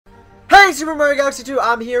Hey, Super Mario Galaxy 2,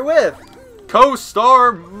 I'm here with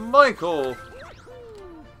Co-star Michael.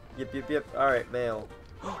 Yep. Alright, mail.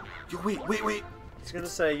 Yo, wait. He's gonna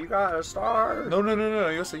say, you got a star. No,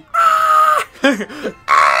 you'll see.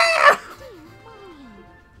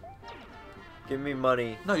 Give me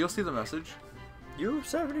money. No, you'll see the message. You have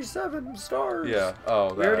 77 stars. Yeah.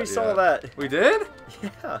 Oh, we already saw that. We did?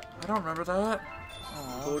 Yeah. I don't remember that.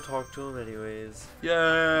 Aww. Go talk to him anyways.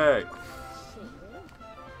 Yay.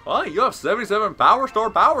 Oh, you have 77 Power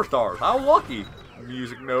Stars. How lucky.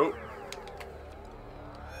 Music note.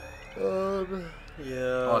 Yeah.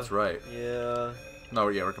 Oh, that's right. Yeah. No,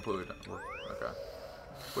 yeah, we're completely done. Okay.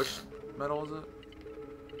 Which medal is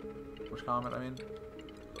it? Which comment, I mean?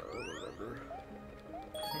 I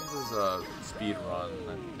think this is a speed run,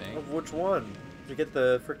 I think. Of which one? To get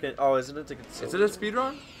the freaking... Oh, isn't it to get the... Is it a speed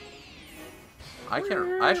run? I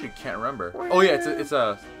actually can't remember. Oh yeah, it's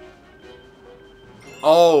a...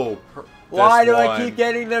 Oh! Why do I keep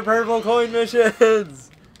getting the purple coin missions?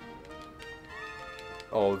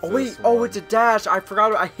 Oh, oh wait, oh, it's a dash. I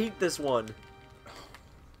forgot. I hate this one.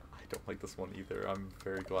 I don't like this one either. I'm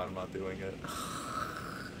very glad I'm not doing it.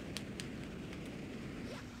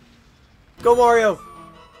 Go, Mario.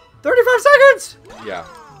 35 seconds. Yeah.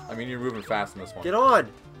 I mean, you're moving fast in this one. Get on.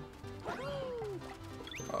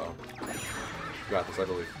 Uh-oh. You got this, I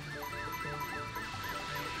believe.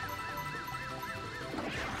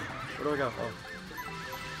 Where do I go?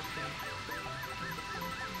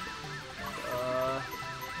 Oh.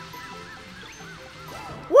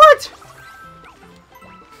 What?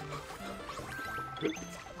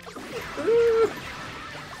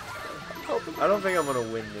 I don't think I'm gonna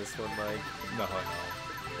win this one, Mike. No, I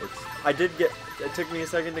know. I did get. It took me a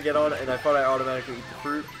second to get on, and I thought I automatically eat the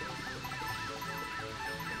fruit.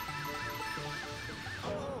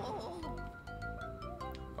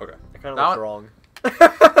 Okay. I kind of looked wrong.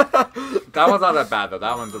 That one's not that bad though.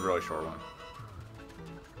 That one's a really short one.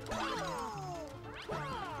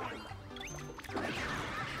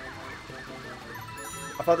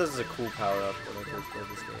 I thought this was a cool power-up when I first played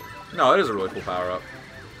this game. No, it is a really cool power-up.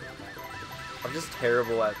 I'm just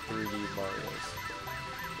terrible at 3D Marios.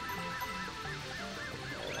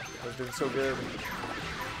 I was doing so good.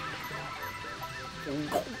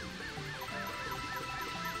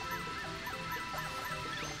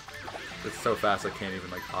 It's so fast I can't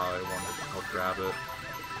even like I want to help grab it.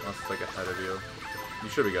 Unless it's like ahead of you. You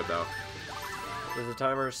should be good though. Does the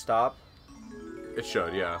timer stop? It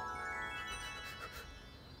should, yeah.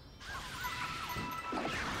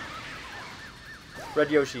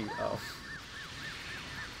 Red Yoshi. Oh.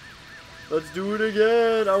 Let's do it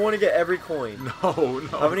again. I want to get every coin. No.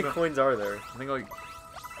 How many coins are there? I think like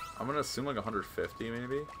I'm gonna assume like 150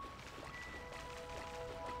 maybe.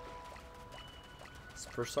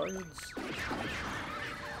 For science.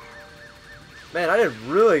 Man, I did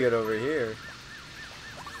really good over here.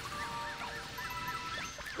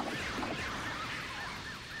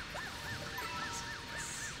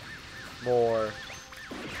 More.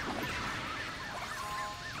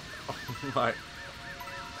 Oh my.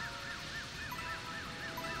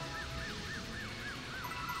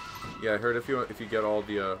 Yeah, I heard if you get all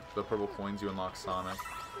the purple coins, you unlock Sonic.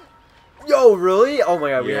 Yo, really? Oh my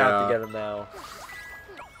god, we have to get him now.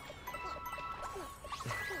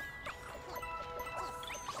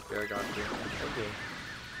 Yeah, I got you. Thank you.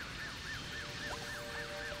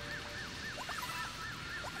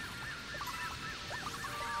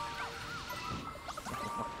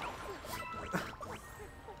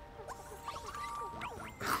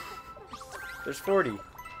 There's 40.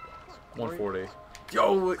 140.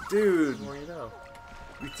 Yo, dude! The more you know.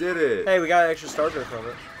 We did it! Hey, we got an extra starter from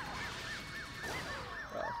it.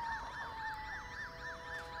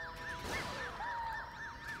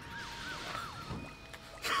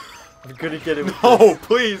 I'm gonna get it. No,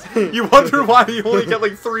 please! You wonder why you only get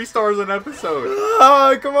like 3 stars an episode.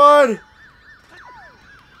 Oh, come on!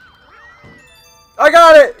 I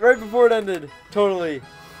got it! Right before it ended. Totally.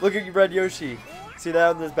 Look at Red Yoshi. See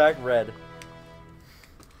that on this back? Red.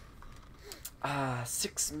 Ah,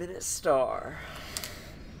 6-minute star.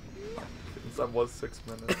 That was 6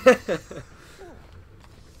 minutes.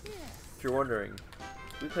 If you're wondering,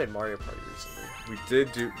 we played Mario Party recently. We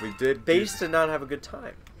did. Base did not have a good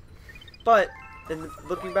time. But, in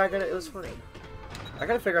looking back at it, it was funny. I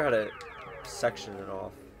gotta figure out how to section it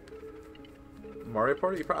off. Mario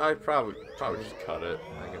Party? I probably just cut it.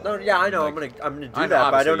 No, yeah, I know. Like, I'm gonna do that,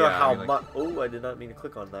 but I don't know how much. Oh, I did not mean to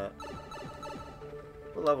click on that.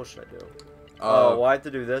 What level should I do? Oh, well, I have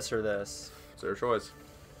to do this or this. It's your choice.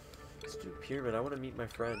 Let's do Pyramid. I want to meet my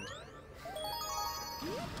friend.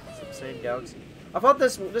 It's the same galaxy. I thought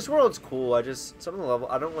this world's cool. I just some of the level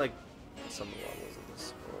I don't like some of the levels in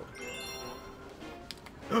this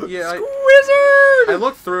world. Yeah, Squizard! I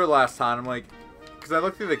looked through it last time. I'm like, because I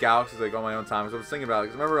looked through the galaxies like on my own time. So I was thinking about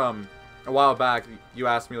it. Because remember, a while back, you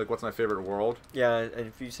asked me like, what's my favorite world? Yeah, and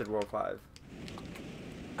if you said World 5.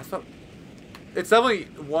 I thought it's definitely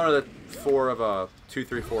one of the 4 of 2,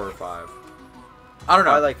 3, 4, or 5. I don't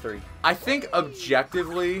know. I like 3. I think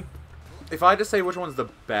objectively, if I had to say which one's the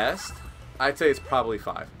best, I'd say it's probably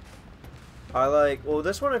 5. I like, well,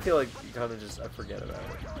 this one I feel like you kind of just, I forget about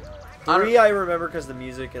it. 3 I remember because the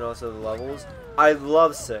music and also the levels. I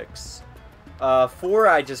love 6. 4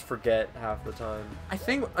 I just forget half the time. I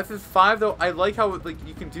think 5 though, I like how like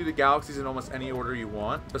you can do the galaxies in almost any order you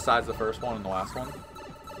want, besides the first one and the last one.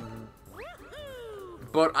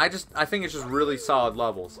 But I think it's just really solid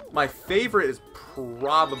levels. My favorite is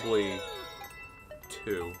probably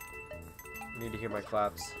 2. I need to hear my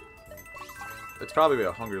claps. It's probably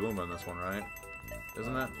a Hungry Luma in this one, right?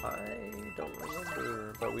 Isn't it? I don't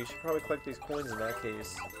remember, but we should probably collect these coins in that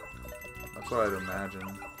case. That's what I'd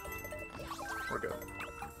imagine. We're good.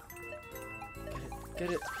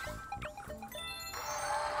 Get it.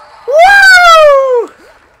 Woo!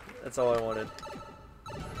 That's all I wanted.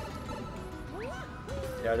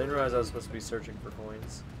 Yeah, I didn't realize I was supposed to be searching for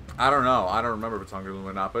coins. I don't know. I don't remember if it's Hungry Luma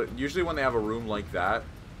or not, but usually when they have a room like that,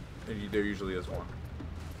 there usually is one.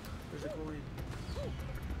 There's a coin.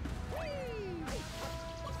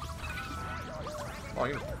 Oh,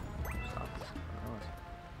 you stop.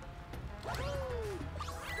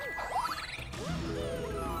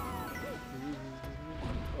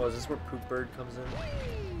 Oh, is this where Poop Bird comes in?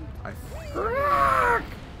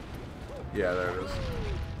 Yeah, there it is.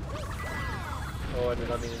 Oh, I did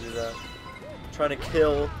not mean to do that. I'm trying to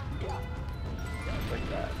kill. Like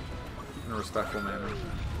that. In a respectful manner.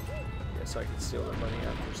 Yeah, so I can steal their money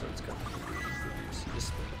after, so it's gonna reduce.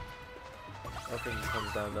 Just, I don't think he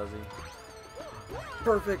comes down, does he?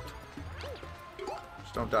 Perfect!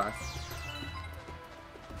 Just don't die.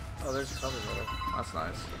 Oh, there's a common medal. That's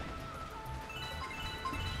nice.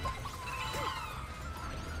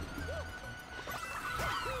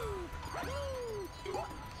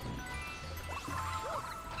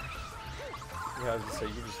 Yeah, I was gonna say,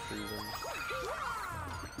 you just freeze him.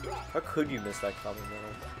 How could you miss that common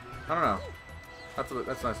medal? I don't know. That's a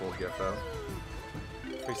nice little gift, though.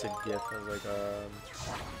 I said gift, I was like,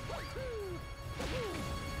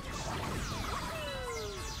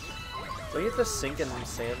 do I get to sink in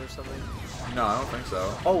sand or something? No, I don't think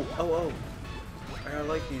so. Oh! I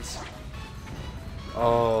like these.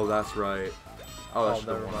 Oh, that's right. Oh, that's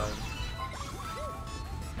never mind.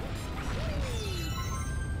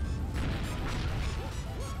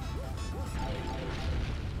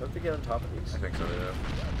 Do I have to get on top of these? I think so, yeah.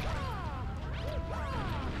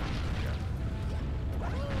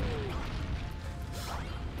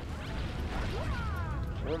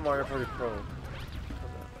 Or Mario Party Pro. Alright.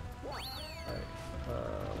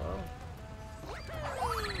 Well.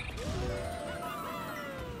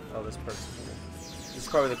 Oh, this person. This is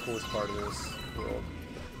probably the coolest part of this world,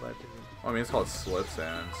 in my opinion. Well, I mean, it's called Slip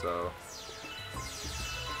Sand, so.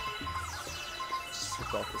 Just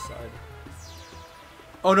slip off the side.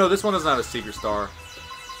 Oh no, this one doesn't have a secret star.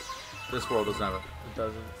 This world doesn't have it. It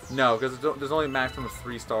doesn't? No, because there's only a maximum of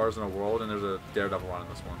 3 stars in a world, and there's a Daredevil one in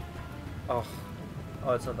this one. Oh.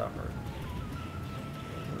 Oh, it's not that hard.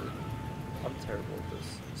 I'm terrible at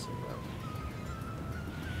this. So,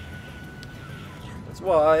 that's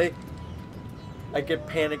why I get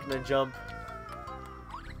panicked and I jump.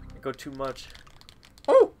 I go too much.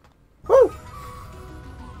 Oh! Woo!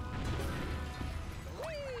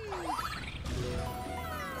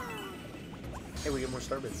 Hey, we get more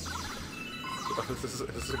starbits. Is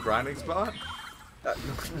this a grinding spot?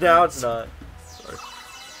 Now it's not. Sorry.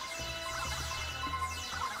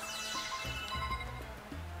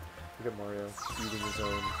 Look at Mario eating his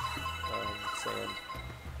own sand.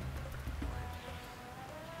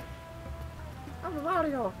 I'm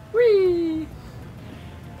Mario! Whee!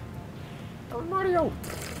 I'm Mario!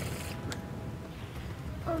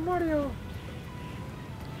 I'm Mario!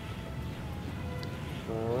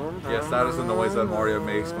 Yes, that is the noise that Mario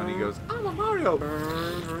makes when he goes, I'm a Mario!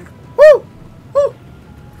 Woo! Woo!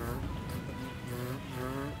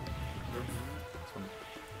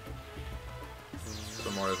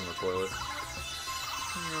 So Mario's in the toilet.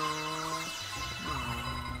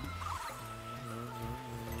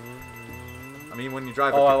 I mean, when you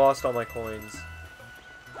drive I lost all my coins.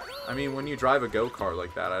 I mean, when you drive a go-kart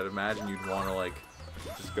like that, I'd imagine you'd want to, like,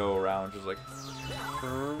 just go around just like...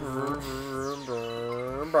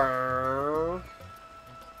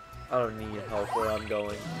 I don't need help where I'm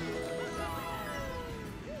going.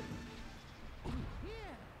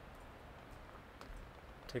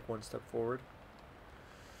 take one step forward.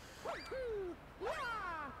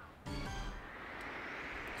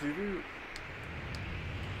 Doo-doo.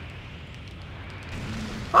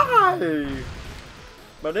 Hi!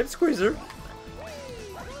 My name's Squeezer. The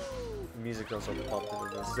music also pumped into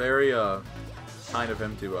this. It's very kind of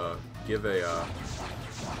him to give a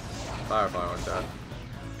firefly like that. I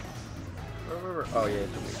don't remember. Oh yeah,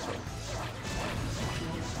 the weak check.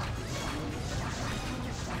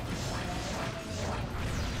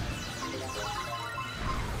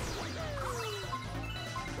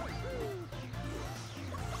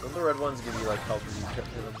 Don't the red ones give you like health if you hit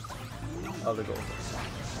them? Oh, the gold ones.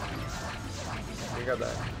 You got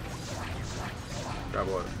that. Grab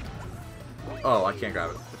what? Oh, I can't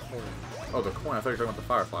grab it. Oh, the coin. I thought you were talking about the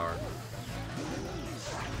fire flower.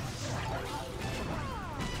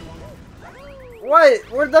 What?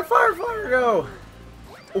 Where'd the fire flower go?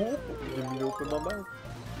 Oh, didn't mean to open my mouth.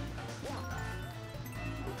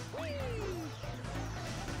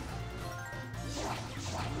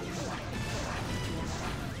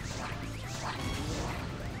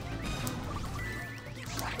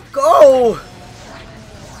 Go!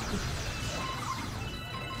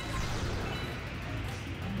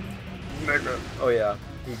 Mega. Oh yeah,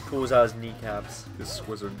 he pulls out his kneecaps. His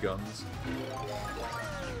wizard guns.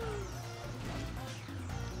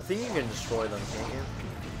 I think you can destroy them, can't you?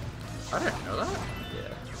 I didn't know that.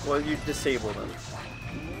 Yeah. Well, you disable them.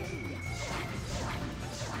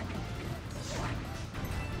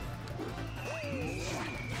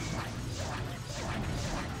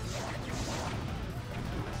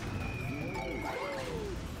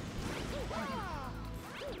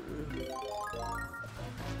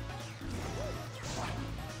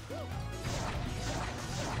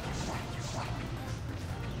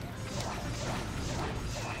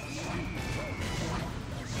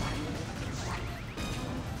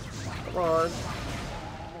 Come on.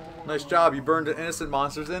 Nice job. You burned an innocent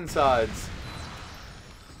monster's insides.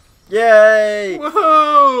 Yay!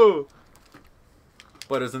 Woohoo!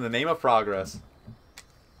 But it's in the name of progress.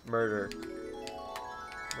 Murder.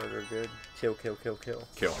 Murder good. Kill, kill, kill, kill.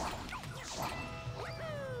 Kill.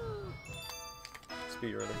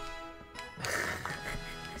 Speedrunner.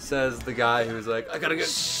 Says the guy who's like, I gotta get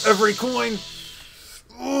every coin. It's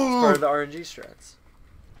part of the RNG strats.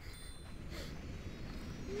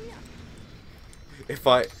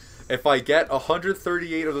 If I get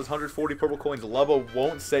 138 of those 140 purple coins, Lubba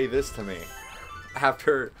won't say this to me.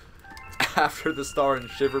 After the star in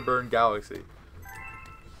Shiverburn Galaxy.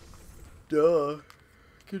 Duh.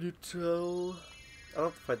 Can you tell? I don't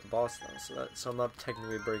have to fight the boss though, so I'm not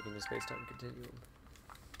technically breaking the space-time continuum.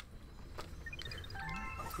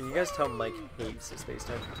 Can you guys tell Mike hates the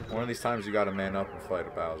space-time continuum? One of these times you gotta man up and fight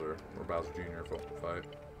a Bowser, or Bowser Jr. fight.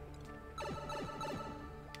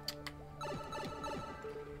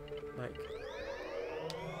 Mike.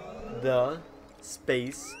 The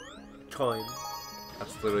space-time.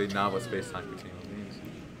 That's literally not what space-time continuum means.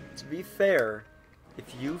 To be fair,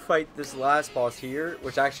 if you fight this last boss here,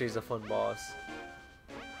 which actually is a fun boss,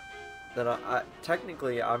 then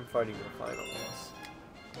technically I'm fighting the final boss.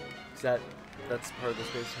 Is that's part of the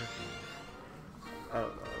space time? I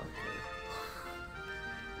don't know.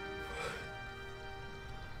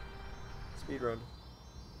 Speedrun.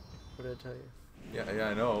 What did I tell you? Yeah,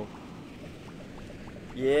 I know.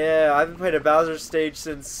 Yeah, I haven't played a Bowser stage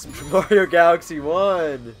since Mario Galaxy 1.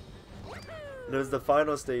 And it was the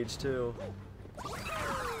final stage too. Let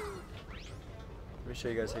me show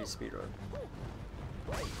you guys how you speedrun.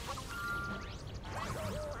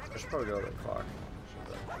 I should probably go to the clock.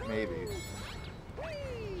 Maybe.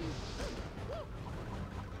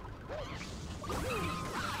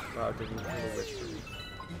 Wow, didn't even hit a witch for me.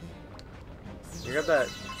 You got that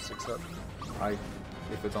 6 up.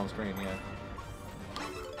 If it's on screen, yeah.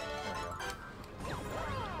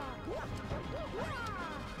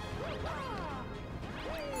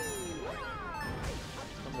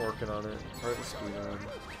 I'm working on it. Part of the speedrun.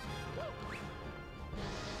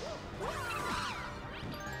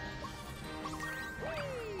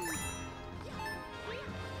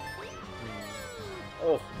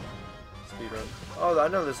 Oh, speedrun. Oh, I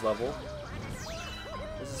know this level.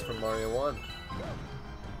 This is from Mario 1.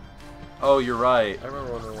 Oh, you're right. I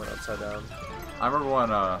remember when we went upside down. I remember when,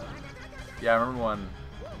 yeah, I remember when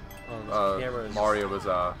Mario was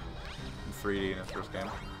in 3D in his first game.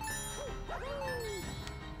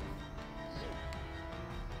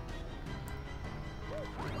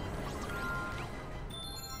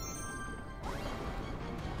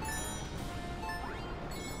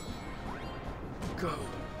 Go.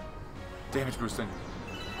 Damage boosting.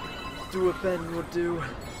 Do what Ben would do.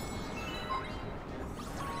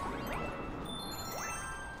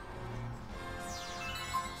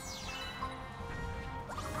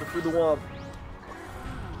 For the womp.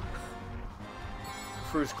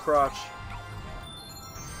 For his crotch.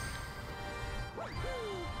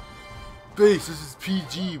 Base, this is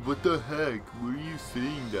PG. What the heck? Where are you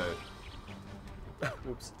saying that?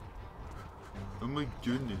 Whoops. Oh my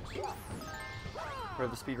goodness. For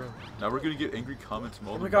the speedrun. Now we're gonna get angry comments from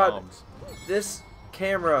all Oh the my god. moms. This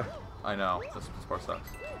camera. I know. This part sucks.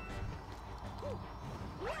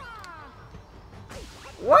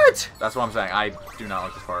 What? That's what I'm saying. I do not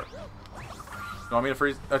like this part. You want me to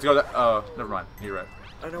freeze? Let's go. Never mind. You're right.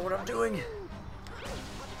 I know what I'm doing.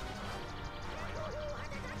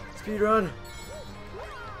 Speedrun.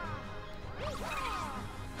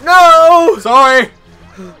 No! Sorry.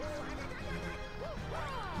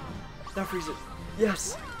 Now freeze it.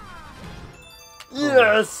 Yes.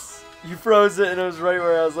 Yes. You froze it, and it was right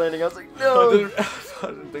where I was landing. I was like, no. I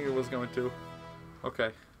didn't think it was going to.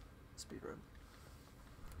 Okay. Speedrun.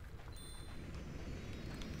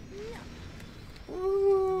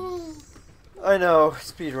 I know,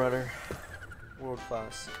 speedrunner. World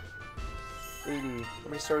class. 80. How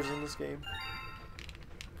many stars in this game?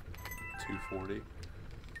 240.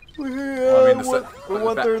 We're, I mean, we're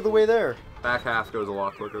one third of the way there. Back half goes a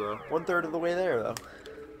lot quicker though. 1/3 of the way there, though.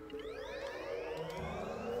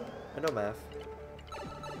 I know math.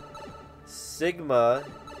 Sigma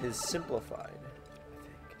is simplified.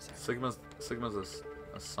 I think. Sigma's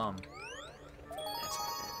a sum. That's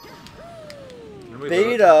Didn't we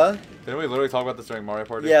Beta. Didn't we literally talk about this during Mario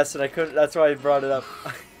Party? Yes, and I couldn't. That's why I brought it up.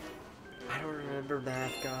 I don't remember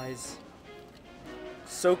math, guys.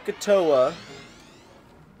 Sokotoa.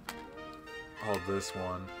 Oh, this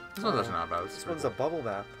one. This one's actually not bad. This one's a bubble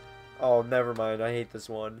map. Oh, never mind. I hate this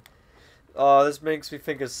one. Oh, this makes me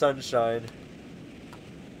think of Sunshine.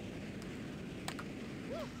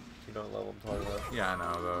 You know what level I'm talking about? Yeah, I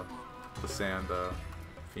know the sand,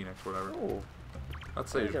 Phoenix, whatever. Oh.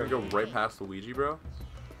 Let's say you can go right past Luigi, bro.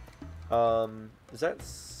 Is that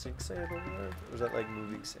sink sand over there? Or is that like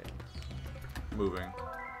moving sand? Moving.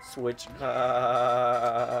 Switch. I'm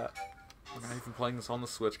not even playing this on the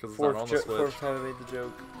Switch because it's not on the Switch. Fourth time I made the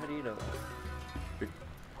joke. How do you know that?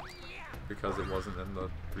 Because it wasn't in the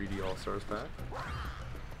 3D All-Stars pack.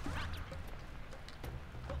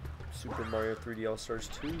 Super Mario 3D All-Stars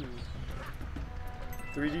 2.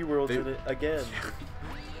 3D World's in it again.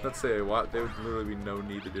 Let's say what? There would literally be no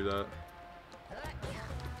need to do that.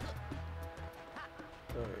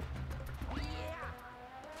 Alright.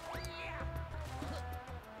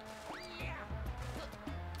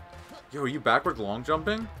 Yo, are you backward long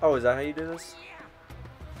jumping? Oh, is that how you do this?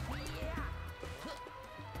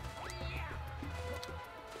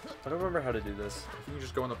 I don't remember how to do this. I think you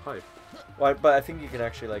just go in the pipe. Well, but I think you can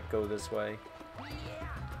actually like go this way.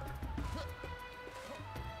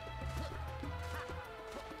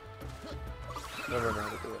 I don't remember how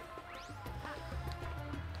to do it.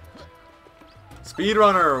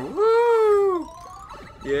 Speedrunner! Woo!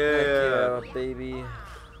 Yeah! Heck yeah, baby.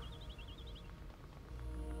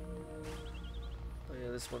 Oh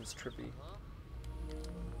yeah, this one's trippy.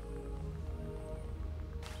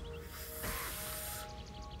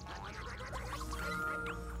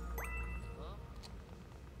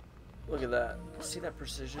 Look at that. See that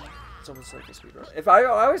precision? It's almost like a speedrun. If I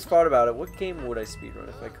always thought about it, what game would I speedrun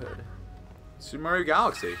if I could? Super Mario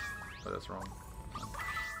Galaxy. But that's wrong.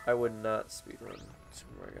 I would not speedrun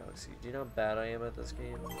Super Mario Galaxy. Do you know how bad I am at this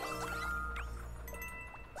game?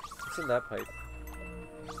 What's in that pipe?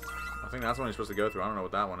 I think that's one you're supposed to go through. I don't know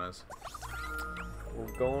what that one is.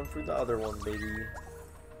 We're going through the other one, baby.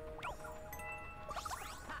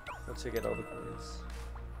 Once I get all the coins.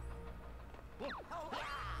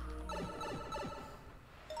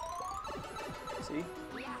 See?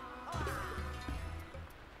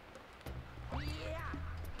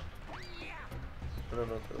 I don't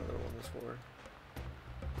know what the other one was for.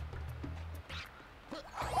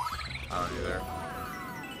 I don't either.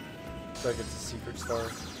 It's like it's a secret star.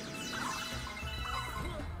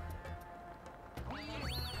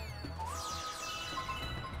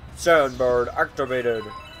 Soundboard activated.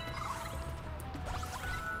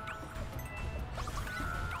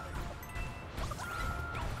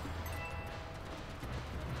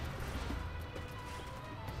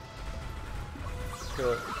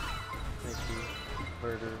 Kill it. Make me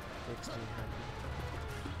murder. Makes me happy.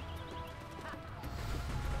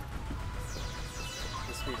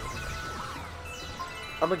 The speed of it.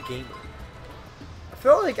 I'm a gamer. I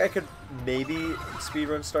feel like I could maybe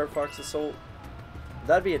speedrun Star Fox Assault.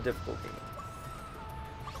 That'd be a difficult game.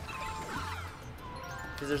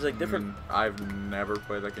 Because there's like different... I've never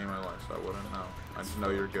played that game in my life, so I wouldn't know. I just know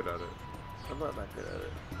you're good at it. I'm not that good at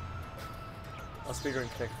it. I'll speedrun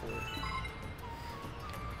Connect 4.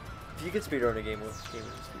 you could speedrun a game with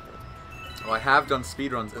speedrun. Well, I have done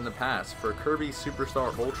speedruns in the past for Kirby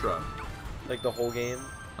Superstar Ultra. Like the whole game?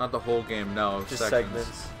 Not the whole game, no. Just sections.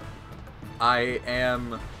 segments. I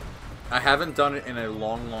haven't done it in a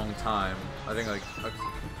long time. I think like a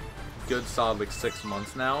good solid like 6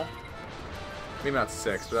 months now. Maybe not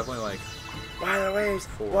 6, but definitely like. By the way,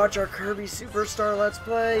 4. watch our Kirby Superstar Let's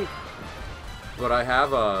Play. But I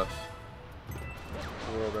have a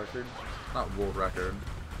World record. not world record.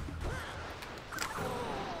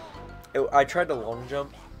 I tried to long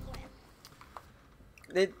jump.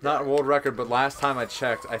 Not world record, but last time I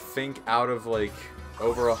checked, I think out of like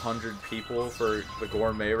over 100 people for the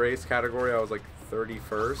gourmet race category, I was like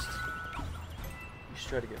 31st. You should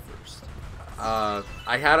try to get first. I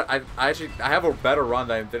have a better run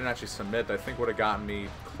that I didn't actually submit that I think would have gotten me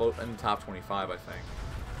close in the top 25, I think.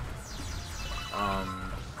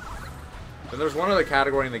 Then there's one other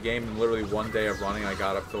category in the game, and literally one day of running, I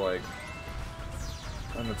got up to like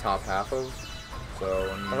in the top half of.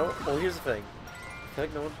 So. Well, here's the thing. I feel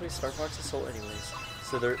like no one plays Star Fox Assault anyways,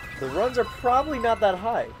 so the runs are probably not that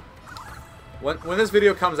high. When this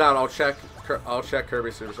video comes out, I'll check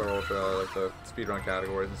Kirby Superstar Ultra, like the speedrun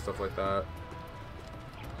categories and stuff like that,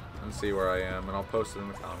 and see where I am, and I'll post it in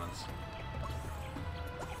the comments.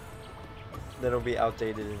 Then it'll be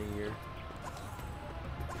outdated in a year.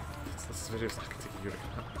 This video's not gonna take a year to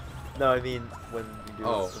come out. No, I mean when you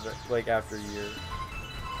do it, like after a year.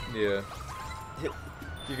 Yeah.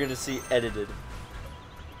 You're gonna see edited.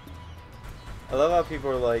 I love how people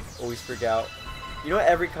are like always freak out. You know what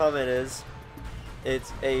every comment is?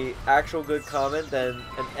 It's a actual good comment, then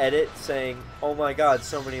an edit saying, "Oh my God,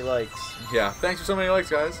 so many likes." Yeah. Thanks for so many likes,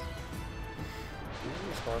 guys. You can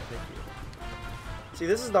respond, thank you. See,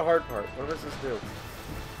 this is the hard part. What does this do?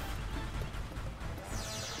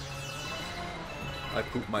 I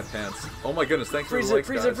pooped my pants. Oh my goodness! Thanks for the likes,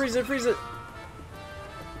 freeze guys. it, freeze it, freeze it.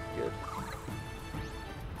 Good.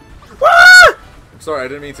 I'm sorry, I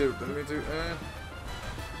didn't mean to.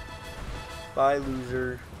 Bye,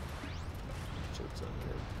 loser. Jokes on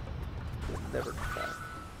you. You'll never come back.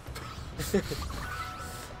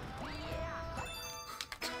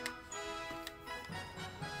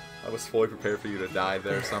 I was fully prepared for you to die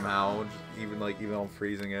there somehow. Even though I'm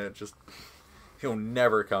freezing it, he'll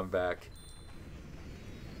never come back.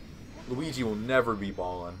 Luigi will never be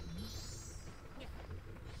ballin'.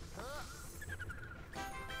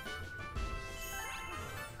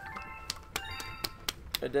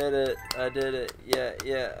 I did it. I did it.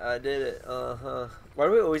 Yeah, I did it. Why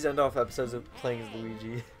do we always end off episodes of playing as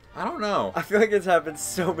Luigi? I don't know. I feel like it's happened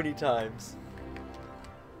so many times.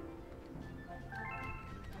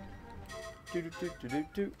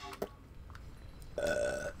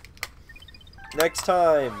 Next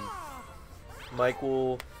time, Mike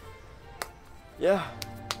will... Yeah.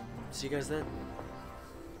 See you guys then.